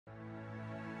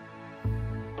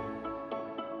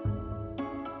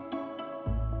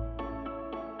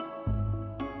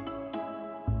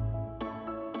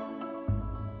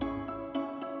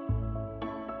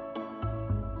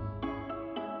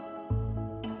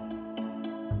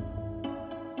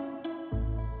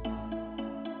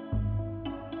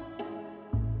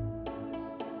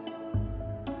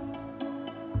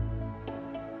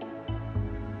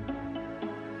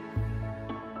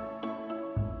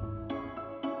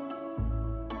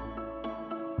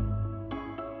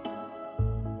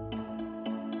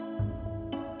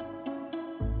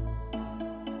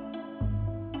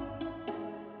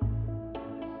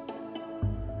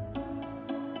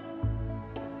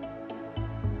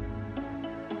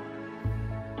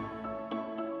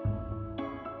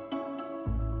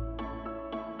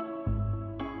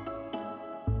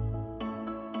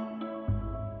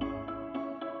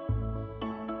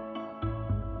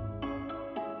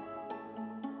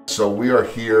So we are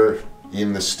here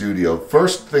in the studio.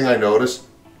 First thing I noticed,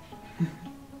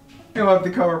 I love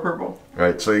the color purple.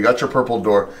 right, so you got your purple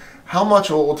door. How much,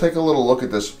 we'll take a little look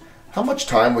at this. How much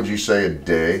time would you say a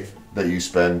day that you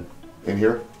spend in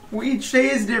here? Well, each day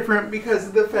is different because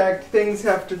of the fact things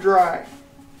have to dry.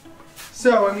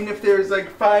 So, I mean, if there's like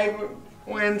 5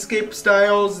 landscape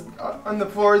styles on the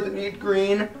floor that need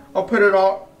green, I'll put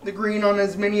the green on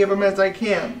as many of them as I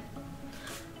can.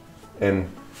 And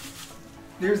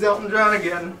There's Elton John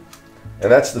again.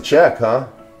 that's the check, huh?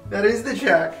 That is the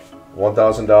check.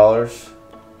 $1,000.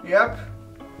 Yep.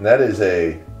 And that is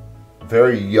a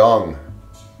very young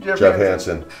Jeff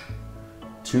Hanson.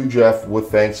 To Jeff,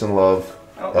 with thanks and love,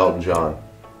 Elton John.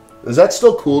 Is that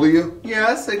still cool to you?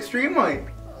 Yes, extremely.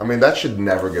 I mean, that should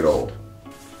never get old.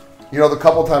 You know, the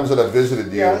couple times that I've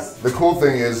visited you, Yes. the cool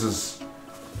thing is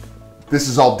this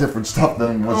is all different stuff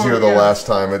than was here the last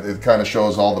time. It kind of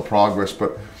shows all the progress.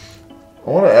 But I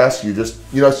want to ask you, just,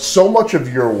 you know, so much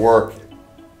of your work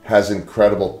has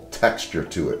incredible texture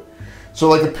to it. So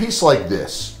like a piece like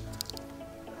this,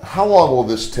 how long will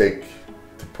this take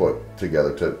to put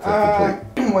together to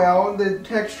complete? Well, the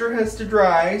texture has to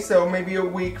dry, so maybe a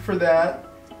week for that.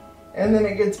 And then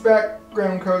it gets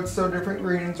background coats, so different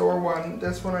greens or one.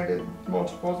 This one I did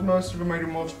multiples, most of them I do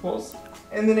multiples.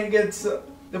 And then it gets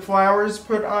the flowers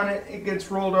put on it, it gets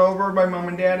rolled over by mom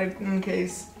and dad in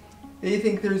case they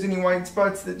think there's any white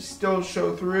spots that still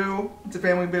show through. It's a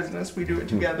family business, we do it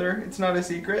together, it's not a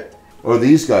secret. Or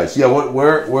these guys, yeah,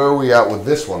 where are we at with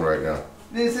this one right now?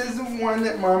 This is the one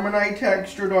that mom and I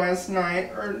textured last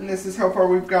night, and this is how far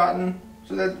we've gotten.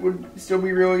 So that would still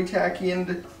be really tacky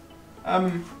and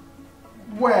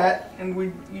wet, and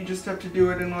you just have to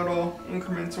do it in little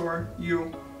increments or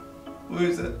you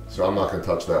lose it. So I'm not going to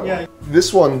touch that one.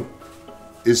 This one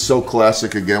is so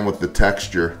classic again with the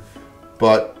texture,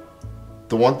 but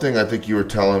the one thing I think you were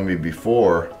telling me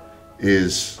before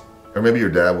is, or maybe your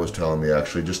dad was telling me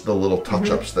actually, just the little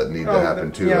touch-ups that need to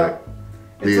happen too, right?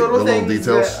 It's little things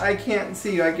details that I can't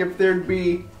see, like if there'd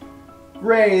be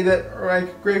gray or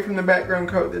like gray from the background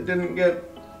coat that didn't get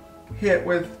hit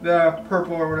with the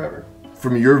purple or whatever.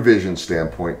 From your vision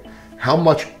standpoint, how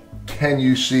much can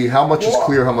you see? How much is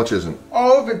clear, how much isn't?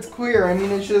 All of it's clear. I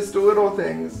mean, it's just little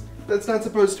things. That's not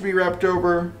supposed to be wrapped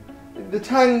over. The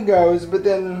tongue goes, but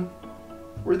then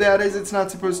where that is, it's not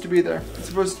supposed to be there. It's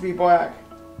supposed to be black.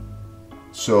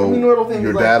 So I mean, little things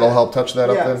your like dad will that. help touch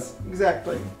that up then? Yes,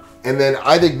 exactly. And then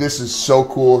I think this is so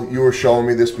cool. You were showing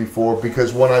me this before,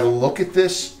 because when I look at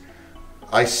this,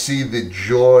 I see the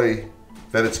joy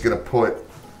that it's going to put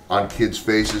on kids'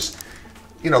 faces.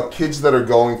 You know, kids that are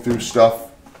going through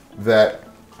stuff that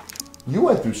you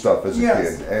went through stuff as a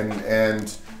kid.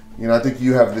 And you know, I think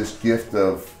you have this gift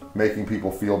of making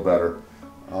people feel better.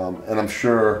 And I'm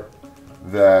sure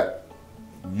that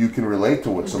you can relate to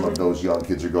what some of those young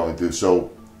kids are going through. So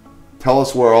tell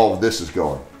us where all of this is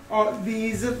going.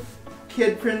 These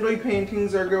kid-friendly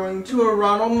paintings are going to a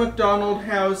Ronald McDonald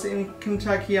House in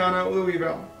Kentucky on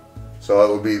Louisville. So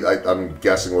it would be, I'm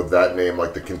guessing with that name,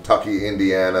 like the Kentucky,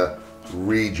 Indiana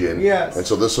region. Yes. And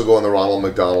so this will go in the Ronald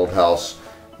McDonald House.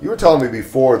 You were telling me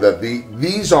before that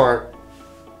these aren't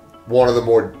one of the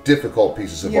more difficult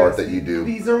pieces of art that you do.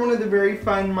 These are one of the very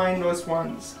fine, mindless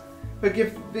ones. Like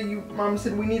if mom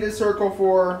said we need a circle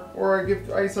for, or if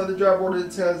I saw the job order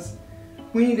that says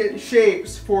we need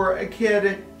shapes for a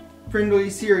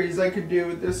kid-friendly series, I could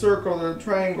do the circle, the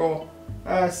triangle,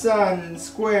 sun,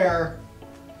 square.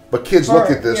 But kids look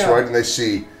at this, right, and they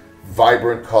see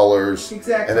vibrant colors.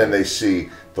 Exactly. And then they see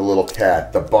the little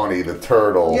cat, the bunny, the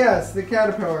turtle. Yes, the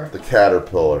caterpillar. The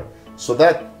caterpillar. So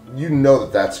that, you know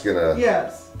that that's going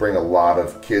to bring a lot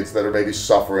of kids that are maybe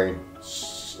suffering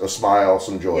a smile,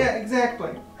 some joy. Yeah,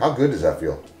 exactly. How good does that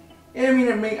feel? And I mean,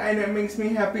 it makes me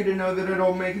happy to know that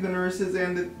it'll make the nurses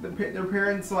and their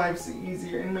parents' lives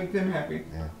easier and make them happy.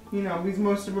 Yeah. You know, because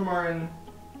most of them are in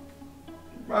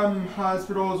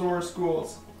hospitals or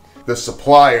schools. The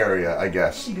supply area, I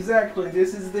guess. Exactly.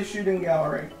 This is the shooting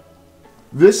gallery.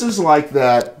 This is like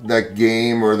that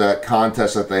game or that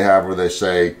contest that they have where they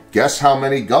say, guess how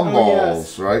many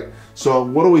gumballs, right? So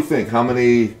what do we think? How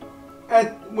many?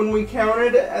 When we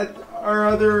counted at our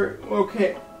other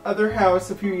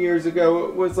house a few years ago,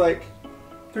 it was like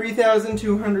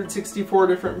 3,264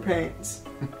 different paints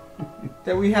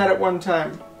that we had at one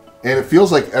time. And it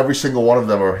feels like every single one of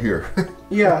them are here.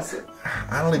 Yes.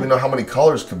 I don't even know how many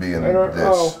colors could be in this.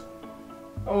 Oh,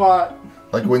 a lot.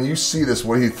 Like when you see this,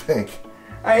 what do you think?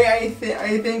 I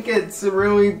think it's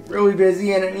really, really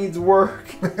busy and it needs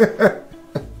work.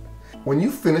 When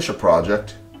you finish a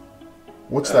project,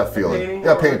 What's that feeling? Painting,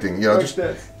 yeah, painting. You know, like just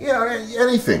this.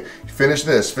 anything. Finish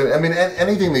this. I mean,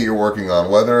 anything that you're working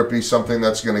on, whether it be something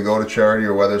that's going to go to charity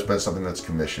or whether it's been something that's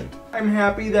commissioned. I'm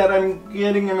happy that I'm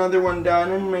getting another one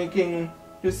done and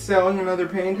just selling another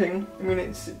painting. I mean,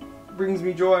 it brings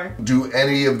me joy. Do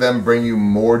any of them bring you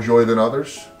more joy than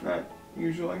others? Not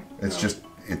usually. It's no. just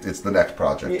it's the next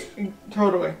project. Yeah,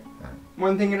 totally.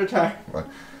 One thing at a time.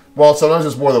 Well, sometimes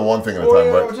it's more than one thing at a time,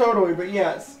 yeah, but totally. But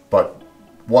yes. But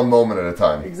one moment at a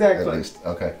time. Exactly. At least.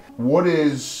 Okay. What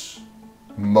is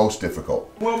most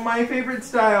difficult? Well, my favorite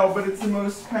style, but it's the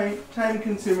most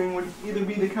time-consuming, would either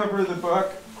be the cover of the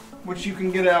book, which you can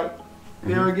get out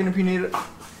there again if you need it,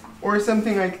 or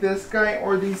something like this guy,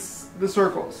 or the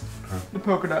circles, the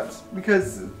polka dots,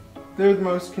 because they're the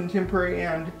most contemporary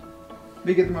and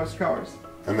they get the most colors.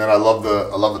 And then I love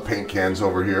the paint cans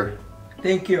over here.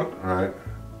 Thank you. All right.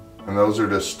 And those are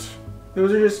just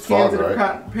cans of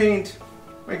cotton paint,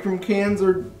 like from cans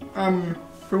or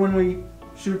for when we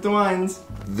shoot the lines.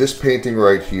 This painting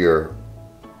right here,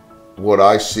 what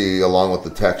I see along with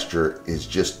the texture is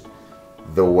just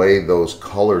the way those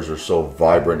colors are so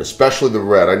vibrant, especially the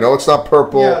red. I know it's not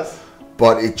purple, yes,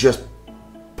 but it just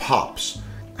pops.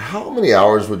 How many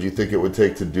hours would you think it would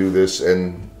take to do this,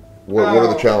 and what are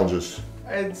the challenges?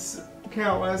 It's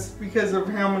countless because of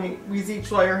how many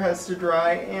each layer has to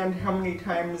dry and how many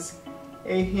times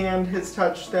a hand has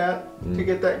touched that to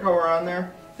get that color on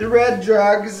there. The red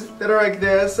jugs that are like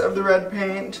this of the red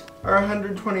paint are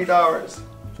 $120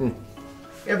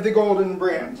 of the golden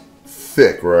brand.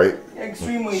 Thick, right?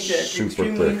 Extremely thick, Super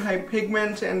extremely thick. high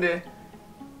pigment and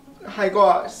high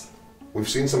gloss. We've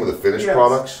seen some of the finished Yes.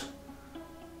 products,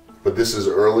 but this is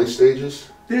early stages.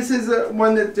 This is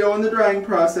one that's still in the drying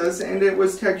process, and it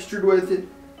was textured with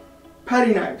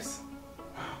putty knives.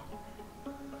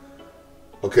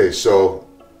 Okay, so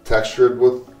textured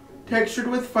with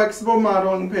Flexible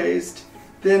modeling paste,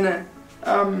 then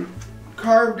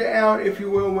carved out, if you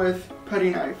will, with putty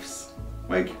knives,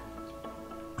 like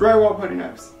drywall putty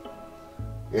knives.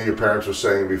 And your parents were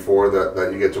saying before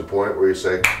that you get to a point where you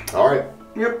say, all right,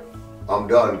 Yep. I'm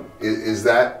done. Is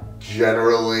that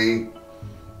generally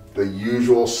the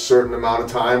usual certain amount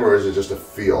of time, or is it just a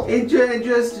feel? It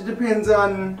just depends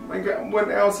on like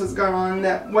what else has gone on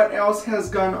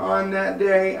that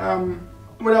day.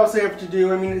 What else I have to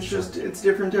do. I mean, it's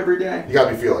different every day. You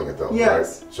gotta be feeling it though,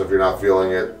 yes, right? So if you're not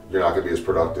feeling it, you're not gonna be as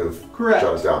productive. Correct.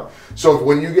 Shut it down. So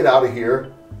when you get out of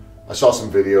here, I saw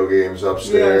some video games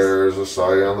upstairs. Yes. I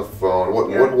saw you on the phone.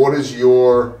 What is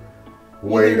your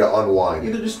way to unwind?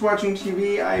 Either just watching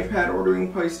TV, iPad, or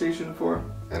doing PlayStation 4.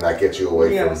 And that gets you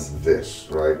away Yes. from this,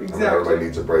 right? Exactly. I mean, everybody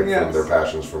needs a break Yes. from their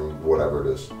passions, from whatever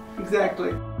it is.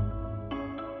 Exactly.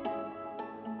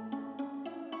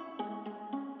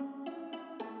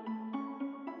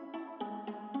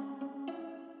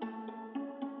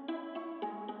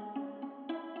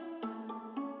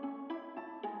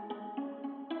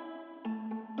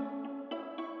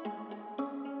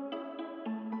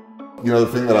 You know,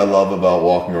 the thing that I love about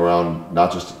walking around,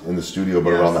 not just in the studio,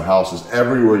 but Yes. around the house, is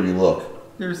everywhere you look,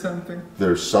 There's something.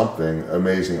 there's something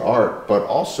amazing art, but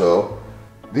also,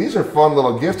 these are fun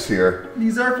little gifts here.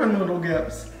 These are fun little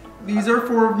gifts. These are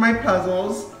 4 of my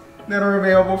puzzles that are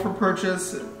available for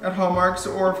purchase at Hallmarks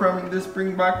or from the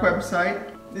Springbok website.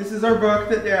 This is our book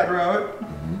that Dad wrote,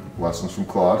 Lessons from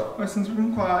Claude. Lessons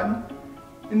from Claude.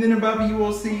 And then above you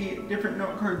will see different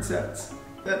note card sets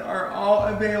that are all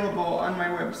available on my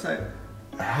website.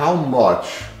 How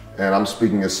much, and I'm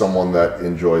speaking as someone that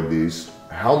enjoyed these,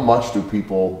 how much do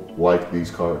people like these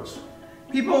cards?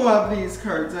 People love these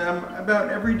cards. About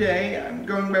every day, I'm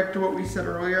going back to what we said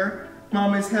earlier,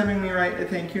 Mom is having me write a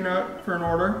thank you note for an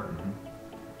order.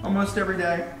 Almost every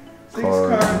day. 6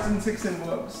 cards and 6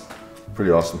 envelopes.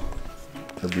 Pretty awesome.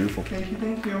 They're beautiful. Thank you,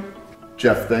 thank you.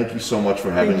 Jeff, thank you so much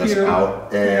for having Thank us you.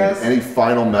 out. And Yes. any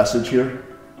final message here?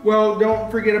 Well,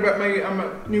 don't forget about my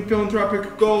new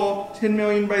philanthropic goal, 10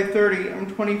 million by 30. I'm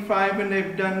 25 and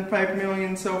I've done 5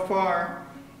 million so far.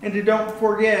 And don't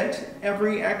forget,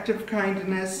 every act of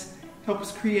kindness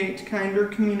helps create kinder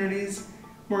communities,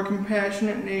 more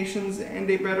compassionate nations, and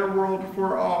a better world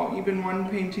for all, even one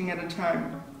painting at a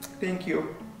time. Thank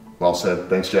you. Well said.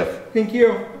 Thanks, Jeff. Thank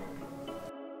you.